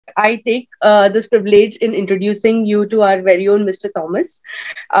I take this privilege in introducing you to our very own Mr. Thomas.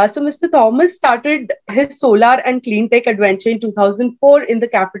 So Mr. Thomas started his solar and clean tech adventure in 2004 in the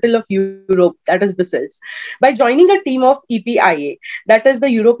capital of Europe, that is Brussels, by joining a team of EPIA, that is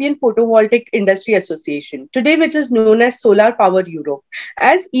the European Photovoltaic Industry Association, today which is known as Solar Power Europe.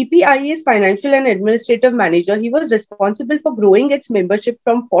 As EPIA's financial and administrative manager, he was responsible for growing its membership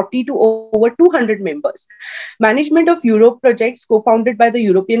from 40 to over 200 members. Management of Europe projects co-founded by the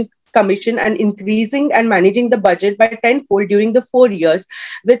European Commission and increasing and managing the budget by tenfold during the 4 years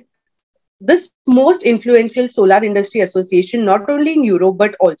with this most influential solar industry association, not only in Europe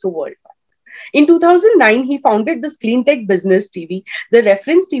but also worldwide. In 2009, he founded this CleanTech Business TV, the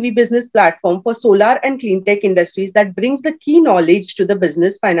reference TV business platform for solar and clean tech industries that brings the key knowledge to the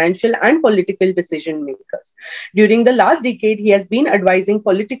business, financial, and political decision makers. During the last decade, he has been advising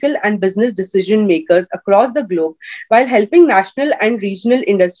political and business decision makers across the globe while helping national and regional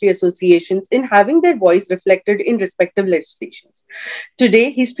industry associations in having their voice reflected in respective legislations.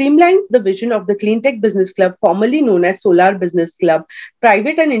 Today, he streamlines the vision of the CleanTech Business Club, formerly known as Solar Business Club,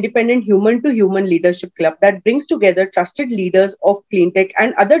 private and independent human-to-human leadership club that brings together trusted leaders of clean tech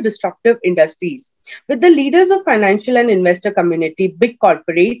and other disruptive industries with the leaders of financial and investor community, big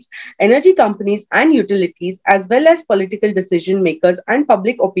corporates, energy companies and utilities, as well as political decision makers and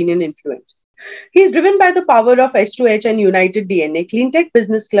public opinion influence. He is driven by the power of H2H and United DNA. CleanTech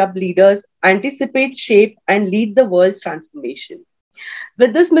Business Club leaders anticipate, shape, and lead the world's transformation.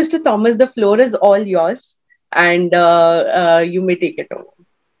 With this, Mr. Thomas, the floor is all yours, and you may take it over.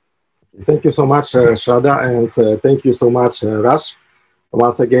 Thank you so much, Shraddha, and thank you so much, Raj,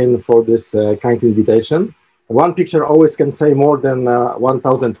 once again for this kind invitation. One picture always can say more than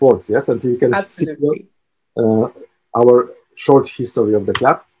 1,000 words, yes? And you can Absolutely. see our short history of the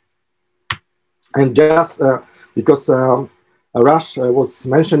club. And just because Raj was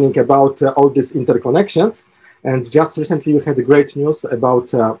mentioning about all these interconnections, and just recently we had great news about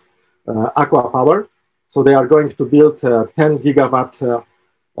ACWA Power. So they are going to build 10 gigawatt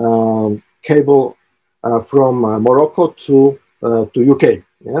cable from Morocco to UK.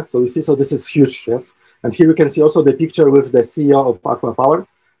 Yes, so you see, so this is huge. Yes, and here you can see also the picture with the CEO of ACWA Power,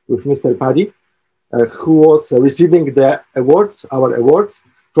 with Mr. Paddy, who was receiving the award, our award,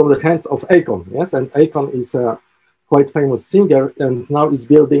 from the hands of Akon. Yes, and Akon is a quite famous singer, and now is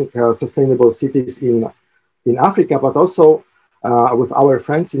building sustainable cities in Africa, but also with our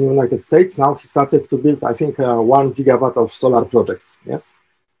friends in the United States. Now he started to build, I think, 1 gigawatt of solar projects. Yes.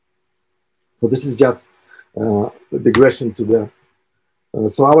 So this is just the digression to the.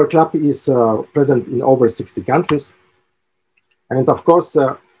 So our club is present in over 60 countries, and of course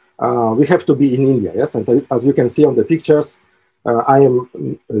we have to be in India. Yes, and as you can see on the pictures, I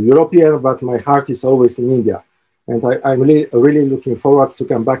am European, but my heart is always in India, and I'm really looking forward to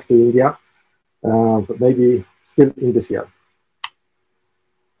come back to India, maybe still in this year.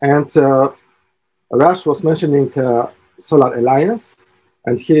 And Raj was mentioning Solar Alliance.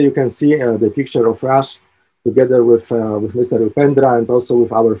 And here you can see the picture of Raj together with Mr. Upendra, and also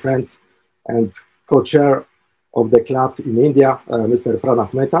with our friend and co-chair of the club in India, Mr.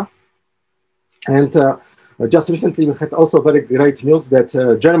 Pranav Mehta. And just recently we had also very great news that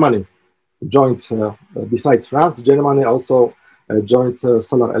Germany joined, besides France, Germany also joined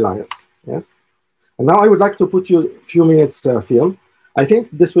Solar Alliance. Yes. And now I would like to put you a few minutes film. I think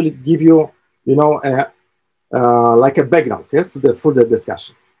this will give you, you know, like a background, yes, to the further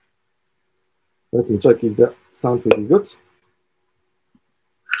discussion. Let me check if the sound will be good.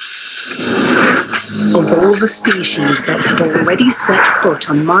 Of all the species that have already set foot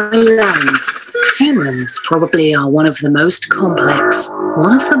on my lands, humans probably are one of the most complex,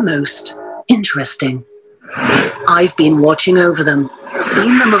 one of the most interesting. I've been watching over them,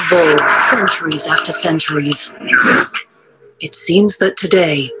 seen them evolve centuries after centuries. It seems that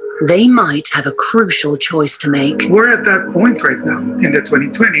today, they might have a crucial choice to make. We're at that point right now in the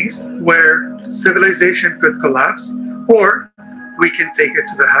 2020s where civilization could collapse, or we can take it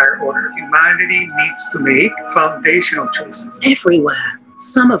to the higher order. Humanity needs to make foundational choices. Everywhere,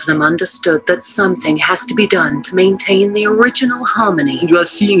 some of them understood that something has to be done to maintain the original harmony. You are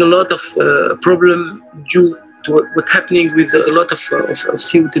seeing a lot of problem due to what's happening with a lot of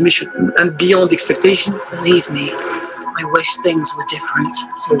CO2 emission and beyond expectation. Believe me, I wish things were different.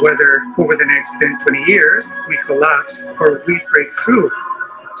 So whether over the next 10, 20 years, we collapse or we break through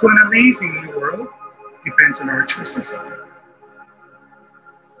to an amazing new world depends on our choices.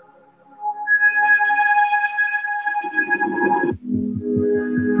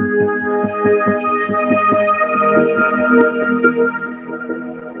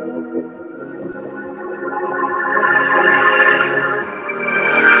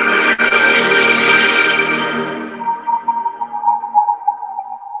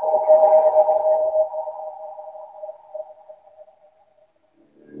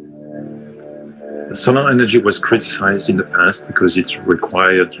 Solar energy was criticized in the past because it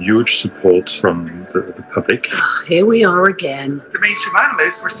required huge support from the public. Here we are again. The mainstream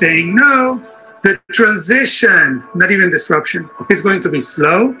analysts were saying, no, the transition, not even disruption, is going to be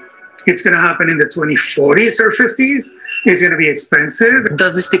slow. It's going to happen in the 2040s or 50s. It's going to be expensive.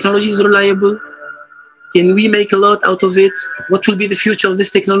 Does this technology is reliable? Can we make a lot out of it? What will be the future of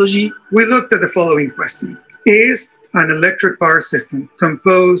this technology? We looked at the following question. Is an electric power system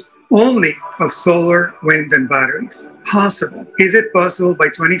composed only of solar, wind, and batteries possible? Is it possible by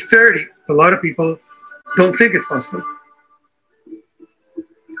 2030? A lot of people don't think it's possible.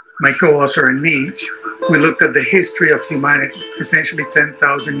 My co-author and me, we looked at the history of humanity, essentially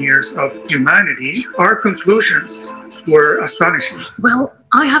 10,000 years of humanity. Our conclusions were astonishing. Well,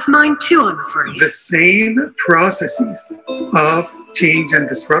 I have mine too, I'm afraid. The same processes of change and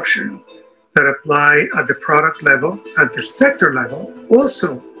disruption that apply at the product level, at the sector level,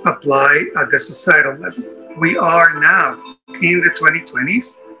 also apply at the societal level. We are now in the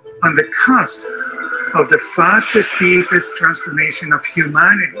 2020s on the cusp of the fastest, deepest transformation of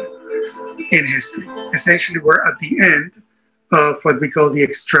humanity in history. Essentially, we're at the end of what we call the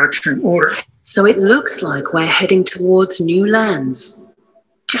extraction order. So it looks like we're heading towards new lands.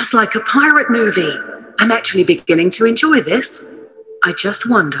 Just like a pirate movie. I'm actually beginning to enjoy this. I just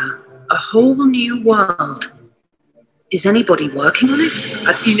wonder, a whole new world. Is anybody working on it?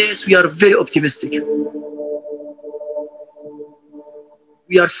 At Ines, we are very optimistic.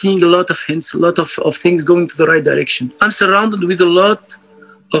 We are seeing a lot of hints, a lot of things going to the right direction. I'm surrounded with a lot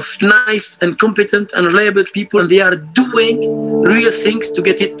of nice and competent and reliable people, and they are doing real things to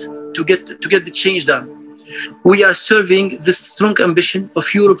get the change done. We are serving this strong ambition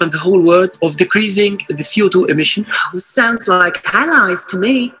of Europe and the whole world of decreasing the CO2 emission. Oh, sounds like allies to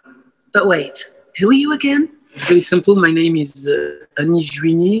me. But wait, who are you again? Very simple. My name is Anis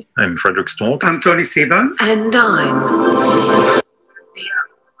Juini. I'm Frederick Stork. I'm Tony Seba. And I'm...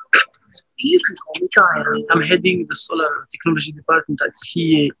 You can call me Gaia. I'm heading the Solar Technology Department at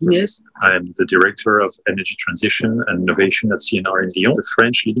CA Ines. I'm the Director of Energy Transition and Innovation at CNR in Lyon, the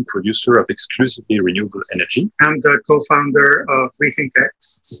French leading producer of exclusively renewable energy. I'm the co-founder of CleanTech.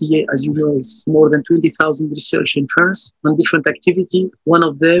 CA, as you know, is more than 20,000 research in France on different activity. One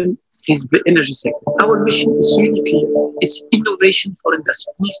of them is the energy sector. Our mission is really clear. It's innovation for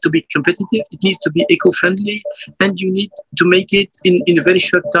industry. It needs to be competitive, it needs to be eco-friendly, and you need to make it in a very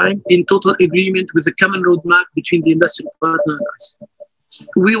short time in total agreement with the common roadmap between the industrial partner and us.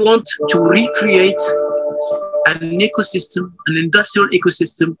 We want to recreate an ecosystem, an industrial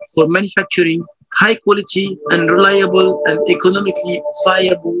ecosystem for manufacturing high quality and reliable and economically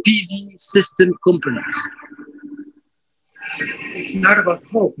viable PV system components. It's not about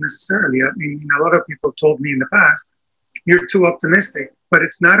hope necessarily. I mean, a lot of people told me in the past, you're too optimistic, but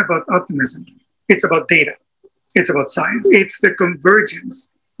it's not about optimism. It's about data. It's about science. It's the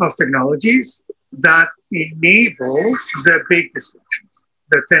convergence of technologies that enable the big disruptions,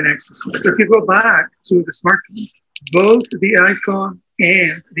 the 10x disruption. If you go back to the smartphone, both the iPhone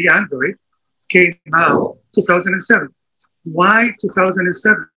and the Android came out 2007. Why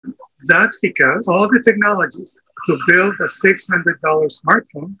 2007? That's because all the technologies to build a $600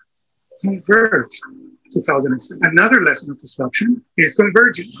 smartphone converged 2007. Another lesson of disruption is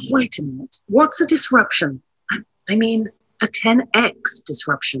convergence. Wait a minute. What's a disruption? I mean, a 10x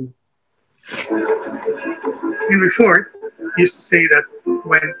disruption. Henry Ford used to say that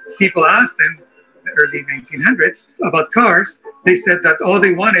when people asked him in the early 1900s about cars, they said that all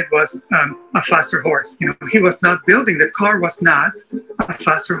they wanted was a faster horse. You know, he was not building, the car was not a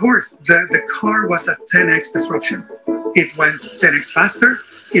faster horse. The car was a 10x disruption. It went 10x faster,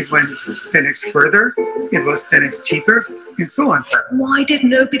 it went 10x further, it was 10x cheaper, and so on. Why did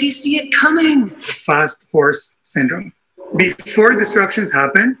nobody see it coming? The fast horse syndrome. Before disruptions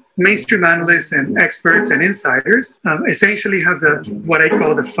happen, mainstream analysts and experts and insiders essentially have what I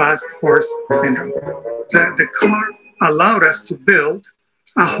call the fast horse syndrome. The car allowed us to build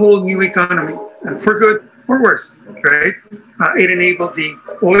a whole new economy, for good or worse, right? It enabled the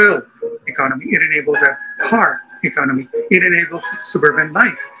oil economy. It enabled the car economy. It enabled suburban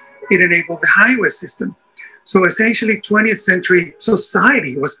life. It enabled the highway system. So essentially 20th century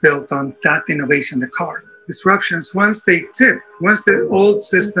society was built on that innovation, the car. Disruptions, once they tip, once the old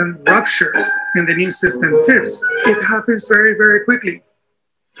system ruptures and the new system tips, it happens very, very quickly.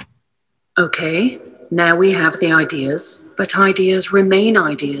 Okay, now we have the ideas, but ideas remain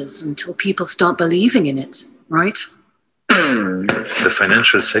ideas until people start believing in it, right? The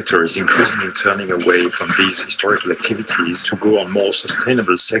financial sector is increasingly turning away from these historical activities to go on more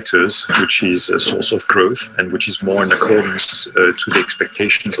sustainable sectors, which is a source of growth and which is more in accordance to the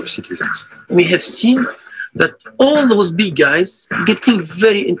expectations of citizens. We have seen that all those big guys getting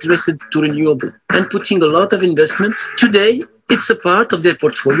very interested to renewable and putting a lot of investment. Today, it's a part of their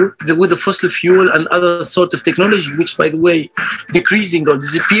portfolio with the fossil fuel and other sort of technology, which, by the way, decreasing or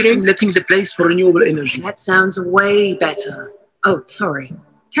disappearing, letting the place for renewable energy. That sounds way better. Oh, sorry.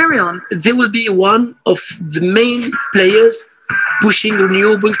 Carry on. They will be one of the main players pushing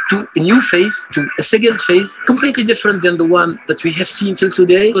renewable to a new phase, to a second phase, completely different than the one that we have seen till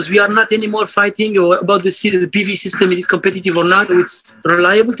today, because we are not anymore fighting about the PV system, is it competitive or not, it's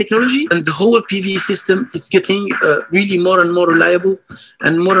reliable technology, and the whole PV system is getting really more and more reliable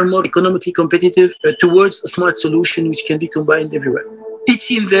and more economically competitive towards a smart solution which can be combined everywhere. It's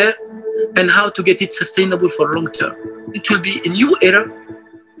in there, and how to get it sustainable for long term. It will be a new era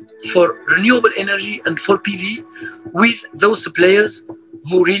for renewable energy and for PV with those players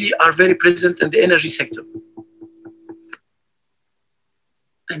who really are very present in the energy sector.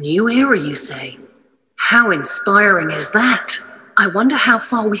 A new era, you say? How inspiring is that? I wonder how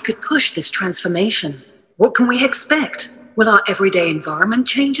far we could push this transformation. What can we expect? Will our everyday environment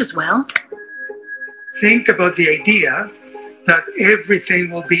change as well? Think about the idea that everything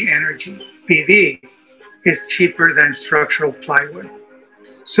will be energy. PV is cheaper than structural plywood.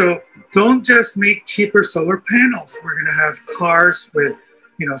 So don't just make cheaper solar panels. We're going to have cars with,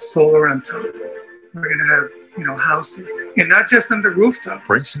 solar on top. We're going to have, houses, and not just on the rooftop.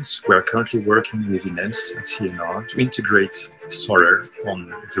 For instance, we are currently working with Ines at CNR to integrate solar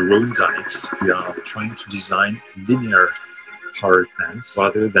on the road dikes. We are trying to design linear power plants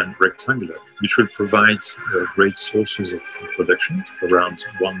rather than rectangular, which will provide great sources of production, around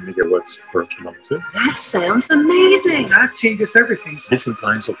 1 megawatt per kilometer. That sounds amazing. That changes everything. This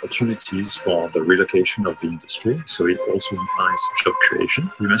implies opportunities for the relocation of the industry, so it also implies job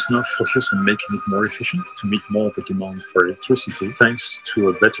creation. We must now focus on making it more efficient to meet more of the demand for electricity, thanks to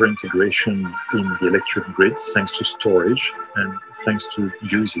a better integration in the electric grid, thanks to storage, and thanks to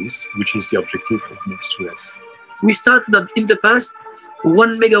uses, which is the objective of Next2S. We started that in the past,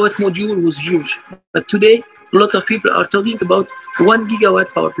 1 megawatt module was huge. But today, a lot of people are talking about 1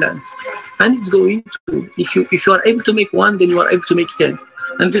 gigawatt power plants. And it's going to, if you are able to make one, then you are able to make 10.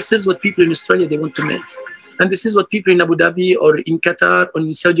 And this is what people in Australia, they want to make. And this is what people in Abu Dhabi or in Qatar or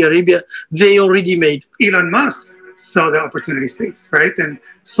in Saudi Arabia, they already made. Elon Musk saw the opportunity space, right? And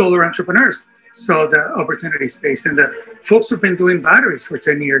solar entrepreneurs saw the opportunity space. And the folks who've been doing batteries for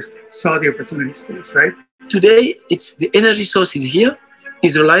 10 years saw the opportunity space, right? Today, it's the energy source is here,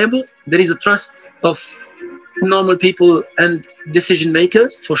 is reliable. There is a trust of normal people and decision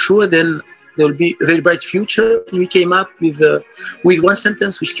makers, for sure. Then there will be a very bright future. We came up with one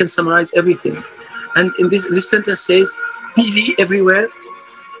sentence which can summarize everything. And in this sentence says, PV everywhere,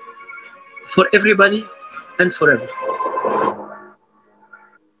 for everybody and forever.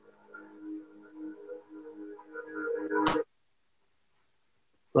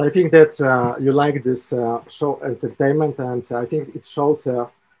 So I think that you like this show entertainment, and I think it showed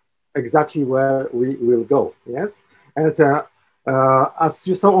exactly where we will go. Yes, and as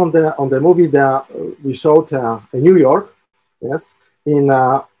you saw on the movie, we showed New York. Yes,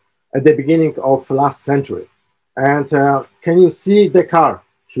 at the beginning of last century, and can you see the car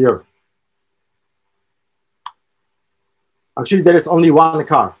here? Actually, there is only one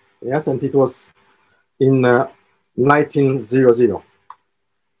car. Yes, and it was in 1900.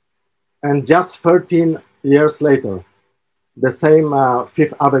 And just 13 years later, the same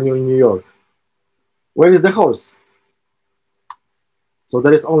Fifth Avenue in New York. Where is the horse? So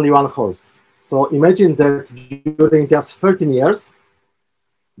there is only one horse. So imagine that during just 13 years,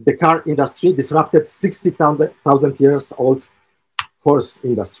 the car industry disrupted 60,000 years old horse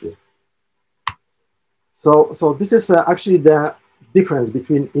industry. So this is actually the difference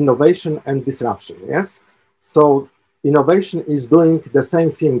between innovation and disruption, yes? So innovation is doing the same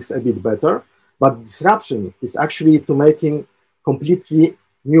things a bit better, but disruption is actually to making completely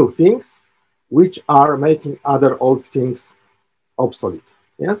new things, which are making other old things obsolete.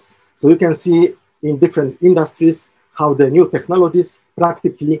 Yes, so you can see in different industries how the new technologies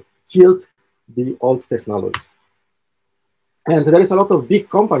practically killed the old technologies. And there is a lot of big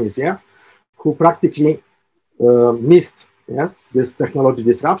companies, yeah, who practically missed, yes, this technology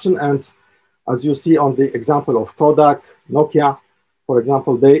disruption. And as you see on the example of Kodak, Nokia, for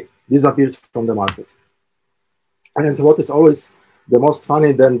example, they disappeared from the market. And what is always the most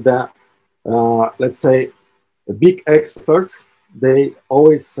funny than the, let's say, big experts, they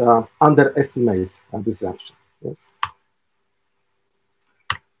always underestimate disruption. Yes.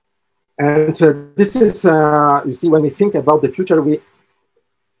 And this is, you see, when we think about the future, we,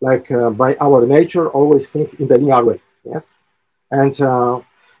 like by our nature, always think in the linear way, yes? And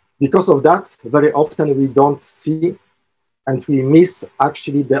because of that, very often we don't see and we miss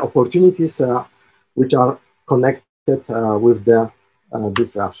actually the opportunities which are connected with the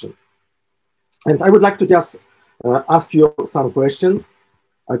disruption. And I would like to just ask you some question.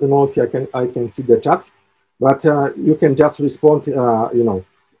 I don't know if I can see the chat, but you can just respond, you know,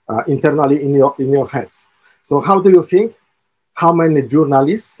 internally in your heads. So how do you think, how many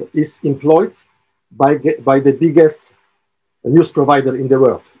journalists is employed by the biggest news provider in the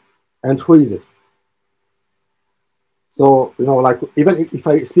world? And who is it? So, you know, like, even if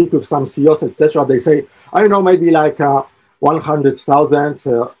I speak with some CEOs, etc., they say, I don't know, maybe like 100,000,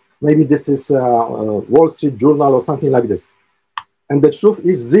 maybe this is Wall Street Journal or something like this. And the truth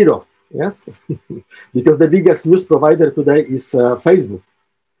is zero, yes? Because the biggest news provider today is Facebook.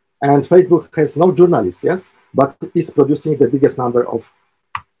 And Facebook has no journalists, yes? But is producing the biggest number of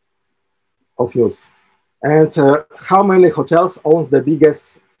news. And how many hotels owns the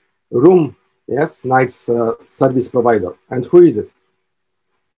biggest room, yes, nights service provider? And who is it?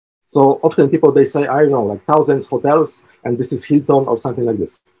 So often people, they say, I don't know, like thousands hotels, and this is Hilton or something like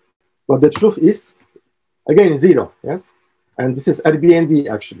this. But the truth is, again, zero, yes? And this is Airbnb,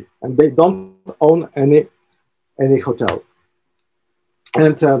 actually. And they don't own any hotel.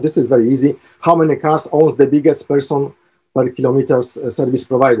 And this is very easy. How many cars owns the biggest person per kilometers service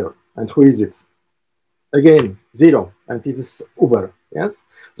provider? And who is it? Again, zero. And it is Uber, yes?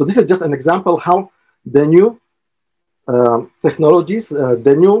 So this is just an example how the new technologies,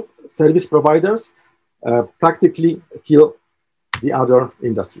 the new service providers practically kill the other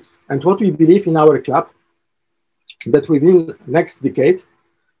industries. And what we believe in our club, that within next decade,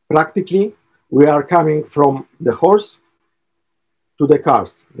 practically, we are coming from the horse to the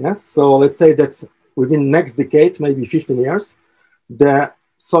cars, yes? So let's say that within next decade, maybe 15 years, the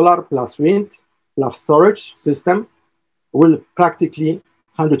solar plus wind plus storage system will practically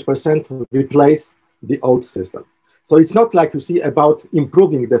 100% replace the old system. So it's not like you see about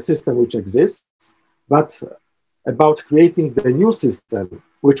improving the system which exists, but about creating the new system,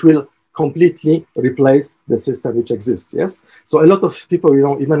 which will completely replace the system which exists, yes? So a lot of people, you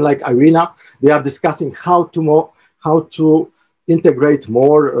know, even like Irina, they are discussing how to integrate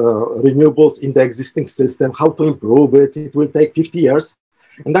more renewables in the existing system, how to improve it. It will take 50 years.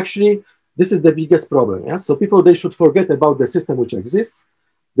 And actually, this is the biggest problem, yes? So people, they should forget about the system which exists,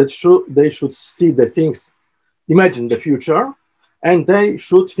 they should see the things, imagine the future, and they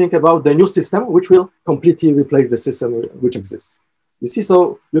should think about the new system, which will completely replace the system which exists. You see,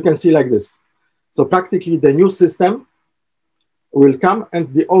 so you can see like this. So practically the new system will come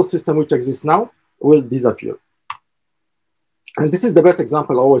and the old system which exists now will disappear. And this is the best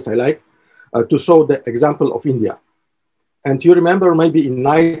example always I like to show the example of India. And you remember maybe in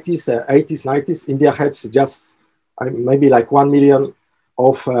 90s, 80s, 90s, India had just maybe like 1 million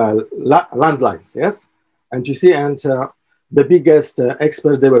of landlines, yes? And you see, and the biggest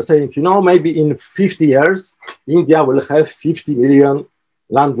experts, they were saying, you know, maybe in 50 years, India will have 50 million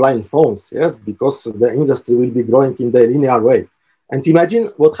landline phones, yes, because the industry will be growing in the linear way. And imagine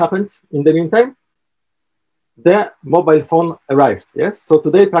what happened in the meantime. The mobile phone arrived, yes? So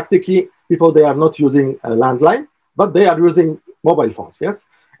today, practically, people, they are not using a landline, but they are using mobile phones, yes?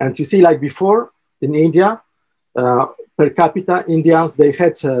 And you see, like before, in India, per capita, Indians, they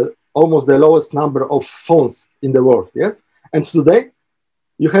had almost the lowest number of phones in the world, yes? And today,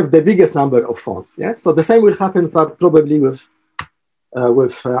 you have the biggest number of phones, yes? So the same will happen probably with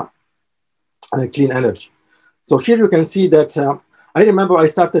clean energy. So here you can see that I remember I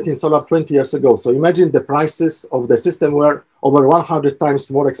started in solar 20 years ago. So imagine the prices of the system were over 100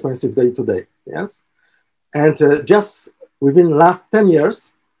 times more expensive than today, yes? And just within the last 10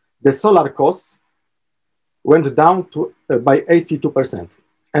 years, the solar costs went down to by 82%.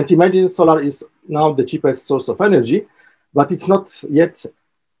 And imagine solar is now the cheapest source of energy, but it's not yet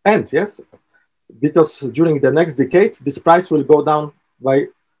end, yes? Because during the next decade, this price will go down by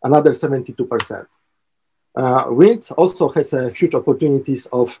another 72%. Wind also has huge opportunities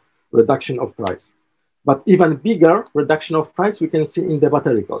of reduction of price. But even bigger reduction of price we can see in the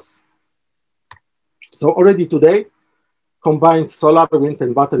battery costs. So already today, combined solar, wind,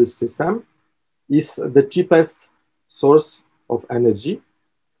 and battery system is the cheapest source of energy.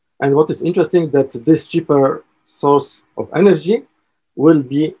 And what is interesting that this cheaper source of energy will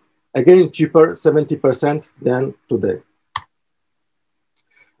be again cheaper 70% than today.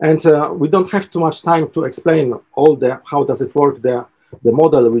 And we don't have too much time to explain all the how does it work, the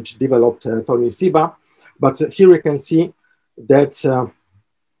model which developed Tony Siba. But here we can see that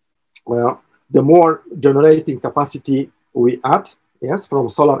the more generating capacity we add, yes, from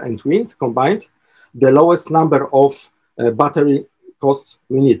solar and wind combined, the lowest number of battery costs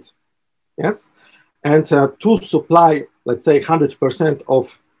we need, yes. And to supply, let's say, 100%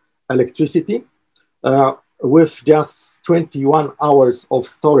 of electricity with just 21 hours of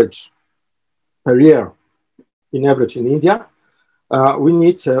storage per year in average in India, we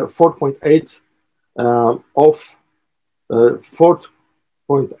need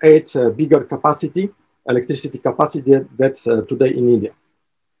 4.8 bigger capacity, electricity capacity that today in India.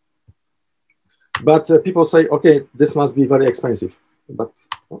 But people say, okay, this must be very expensive. But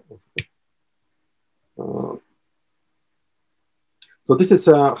so this is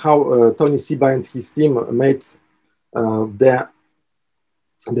how Tony Seba and his team made the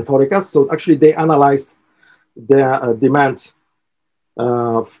forecast. So actually they analyzed the demand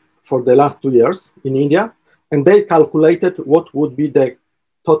for the last 2 years in India, and they calculated what would be the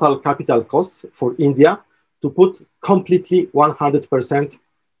total capital cost for India to put completely 100%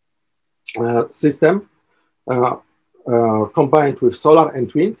 system combined with solar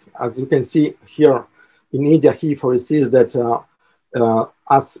and wind. As you can see here in India, he foresees that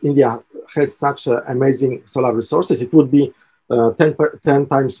as India has such amazing solar resources, it would be 10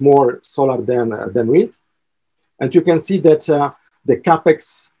 times more solar than wind. And you can see that the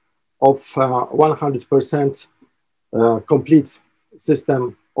capex of 100% complete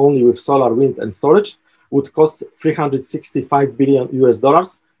system only with solar, wind, and storage would cost $365 billion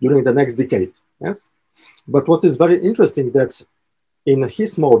during the next decade. Yes, but what is very interesting that in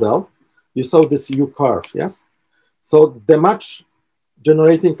his model, you saw this U curve. Yes, so the much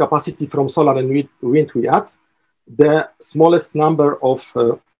generating capacity from solar and wind we add, the smallest number of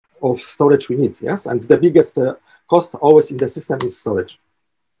storage we need. Yes, and the biggest cost always in the system is storage.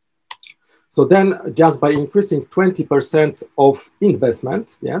 So then just by increasing 20% of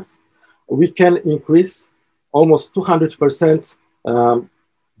investment, yes, we can increase almost 200%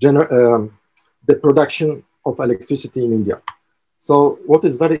 the production of electricity in India. So what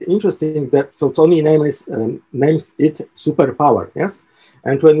is very interesting that, so Tony names it superpower, yes?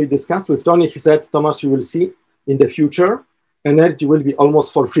 And when we discussed with Tony, he said, Tomasz, you will see in the future, energy will be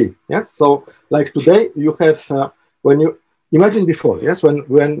almost for free, yes? So like today, you have, when you, imagine before, yes, when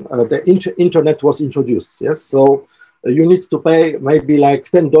the internet was introduced, yes? So you need to pay maybe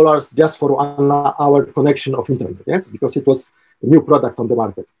like $10 just for 1 hour connection of internet, yes? Because it was a new product on the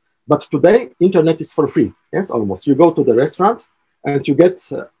market. But today, internet is for free, yes, almost. You go to the restaurant and you get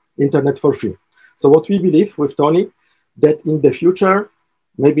internet for free. So what we believe with Tony, that in the future,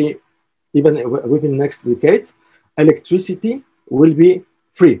 maybe even within the next decade, electricity will be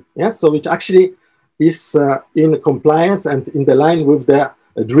free, yes? So it actually is in compliance and in the line with the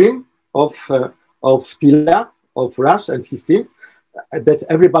dream of Tila, of Rush and his team, that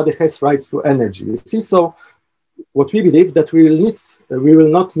everybody has rights to energy. You see, so what we believe that we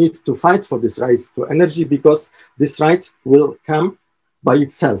will not need to fight for this rights to energy, because this right will come by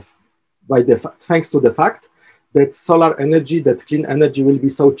itself, thanks to the fact that solar energy, that clean energy will be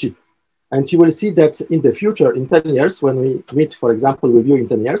so cheap. And you will see that in the future, in 10 years, when we meet, for example, with you in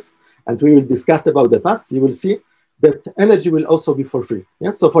 10 years, and we will discuss about the past, you will see that energy will also be for free.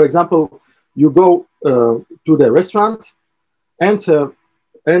 Yes? So for example, you go to the restaurant and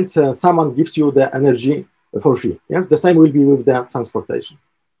someone gives you the energy for free. Yes, the same will be with the transportation.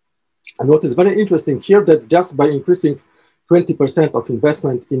 And what is very interesting here, that just by increasing 20% of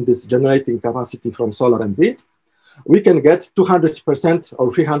investment in this generating capacity from solar and wind, we can get 200% or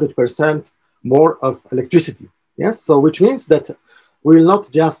 300% more of electricity. Yes, so which means that we will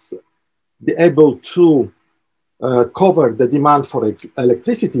not just be able to cover the demand for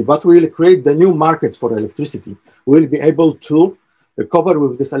electricity, but we will create the new markets for electricity. We will be able to cover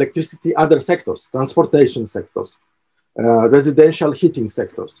with this electricity other sectors, transportation sectors, residential heating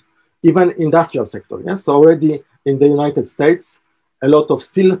sectors, even industrial sector. Yes, so already in the United States, a lot of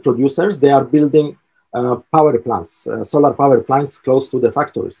steel producers, they are building power plants, solar power plants close to the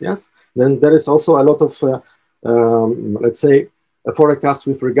factories. Yes, then there is also a lot of, let's say, a forecast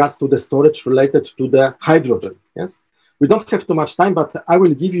with regards to the storage related to the hydrogen. Yes, we don't have too much time, but I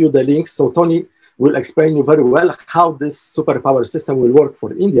will give you the links. So Tony will explain you very well how this superpower system will work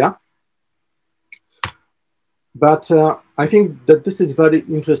for India. But I think that this is very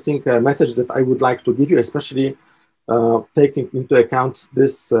interesting message that I would like to give you, especially taking into account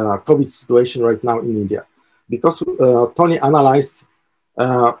this COVID situation right now in India. Because Tony analyzed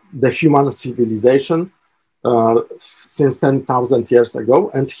the human civilization since 10,000 years ago,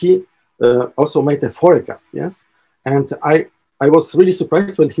 and he also made a forecast, yes? And I was really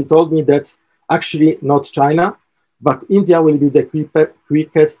surprised when he told me that actually not China, but India will be the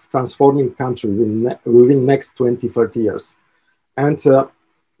quickest transforming country within next 20, 30 years. And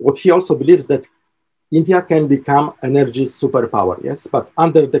what he also believes that India can become energy superpower, yes, but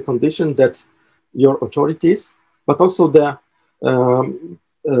under the condition that your authorities, but also the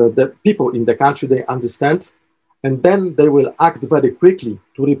people in the country, they understand, and then they will act very quickly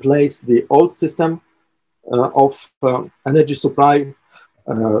to replace the old system of energy supply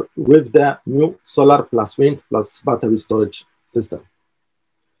with the new solar plus wind plus battery storage system.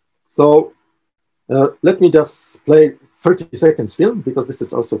 So let me just play 30 seconds film, because this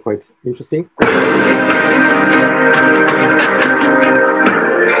is also quite interesting.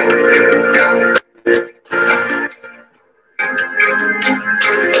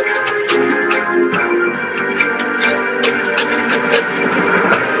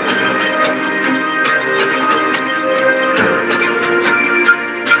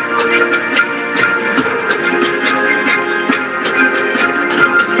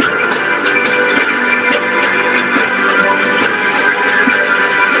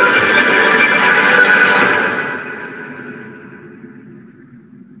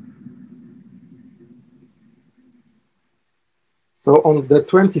 So on the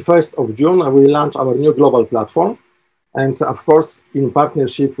 21st of June, we launch our new global platform, and of course, in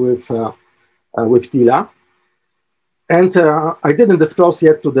partnership with TILA. And I didn't disclose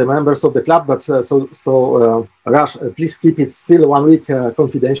yet to the members of the club, but Raj, please keep it still 1 week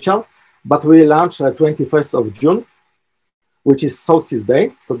confidential. But we launch 21st of June, which is Solstice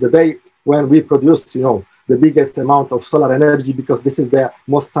Day. So the day when we produce, you know, the biggest amount of solar energy, because this is the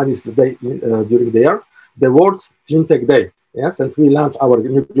most sunniest day during the year, the World CleanTech Day. Yes, and we launch our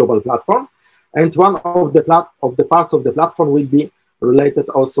new global platform, and one of the parts of the platform will be related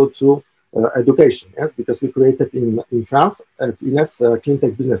also to education. Yes, because we created in France at INES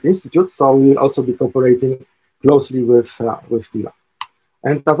CleanTech Business Institute, so we will also be cooperating closely with TILA.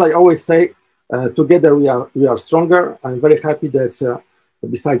 And as I always say, together we are stronger. I'm very happy that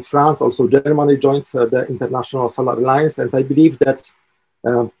besides France, also Germany joined the International Solar Alliance, and I believe that.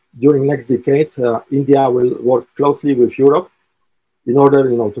 During next decade, India will work closely with Europe in order,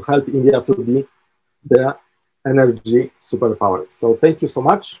 you know, to help India to be the energy superpower. So thank you so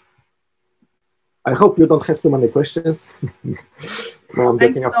much. I hope you don't have too many questions. No, I'm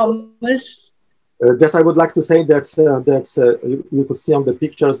joking, of course. Just I would like to say that you could see on the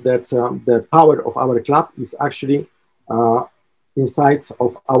pictures that the power of our club is actually inside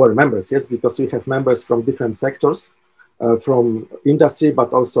of our members. Yes, because we have members from different sectors. From industry,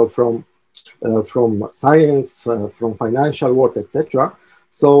 but also from science, from financial world, etc.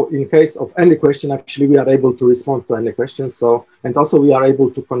 So in case of any question, actually, we are able to respond to any questions. So, and also we are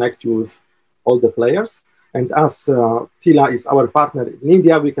able to connect you with all the players. And as TILA is our partner in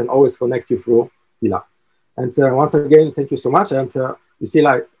India, we can always connect you through TILA. And once again, thank you so much. And you see,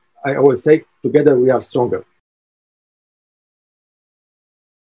 like I always say, together we are stronger.